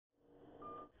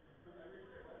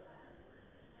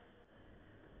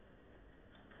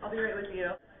be right with you.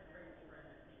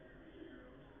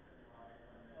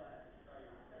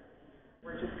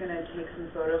 We're just going to take some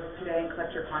photos today and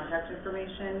collect your contact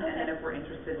information, and then if we're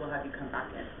interested, we'll have you come back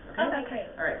in. Okay? Okay.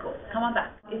 All right, cool. Come on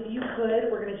back. If you could,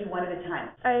 we're going to do one at a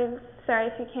time. I'm sorry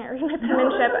if you can't read my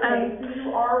penmanship. Okay. So you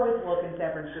are with Look in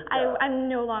San Francisco. I'm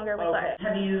no longer with Look.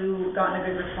 Have you gotten a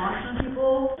good response from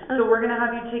people? So we're going to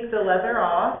have you take the leather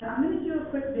off. I'm going to do a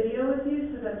quick video with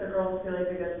you so that the girls feel like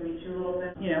they get to meet you a little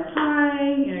bit.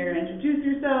 Hi, you're going to introduce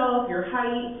yourself, your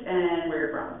height, and where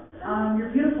you're from. You're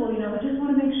beautiful, we just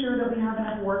want to make sure that we have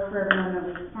enough work for everyone that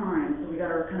we find. So we got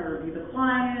to kind of review the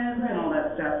clients and all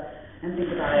that stuff and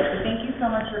think about it. So thank you so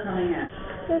much for coming in.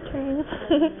 Your turn.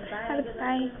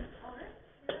 Bye.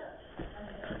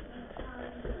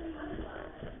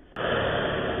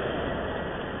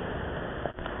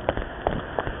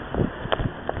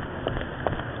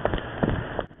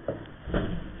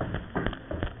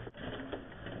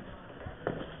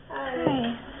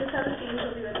 Hi. Just have a seat,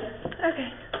 she'll be with you. Okay.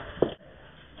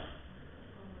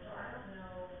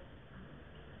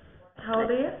 How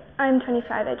old are you? I'm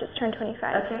 25. I just turned 25.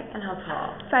 Okay, and how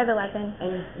tall? 5'11".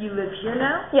 And you live here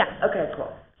now? Yeah. Okay,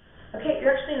 cool. Okay,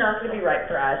 you're actually not going to be right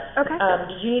for us. Okay.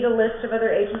 Did you need a list of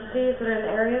other agencies that are in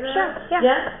the area there? Sure, yeah.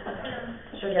 Yeah? Okay.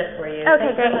 She'll get it for you.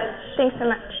 Okay, Thanks great. so much. Thanks so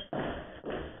much.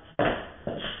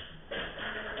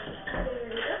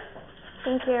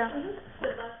 Thank you.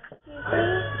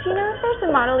 Do you know if there's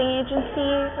a modeling agency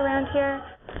around here?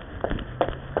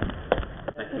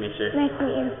 Nice to meet you. Nice to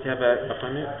meet you. Do you have an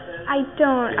appointment? I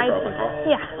don't. You have an open call?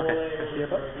 Yeah. Okay. Can I see your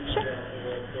book? Sure.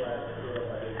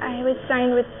 I was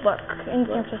signed with Look in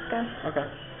San Francisco. Okay.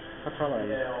 How tall are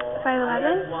you?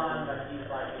 5'11".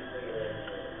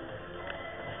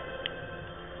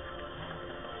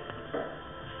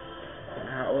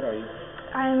 How old are you?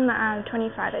 I'm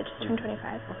 25. I just turned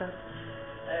 25. Okay.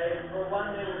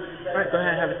 All right, go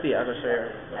ahead and have a seat. I'll go show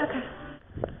you. Okay.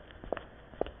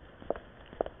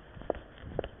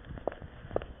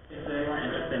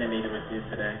 Interested in meeting with you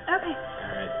today. Okay.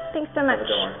 All right. Thanks so much. Have a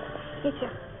good one. You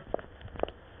too.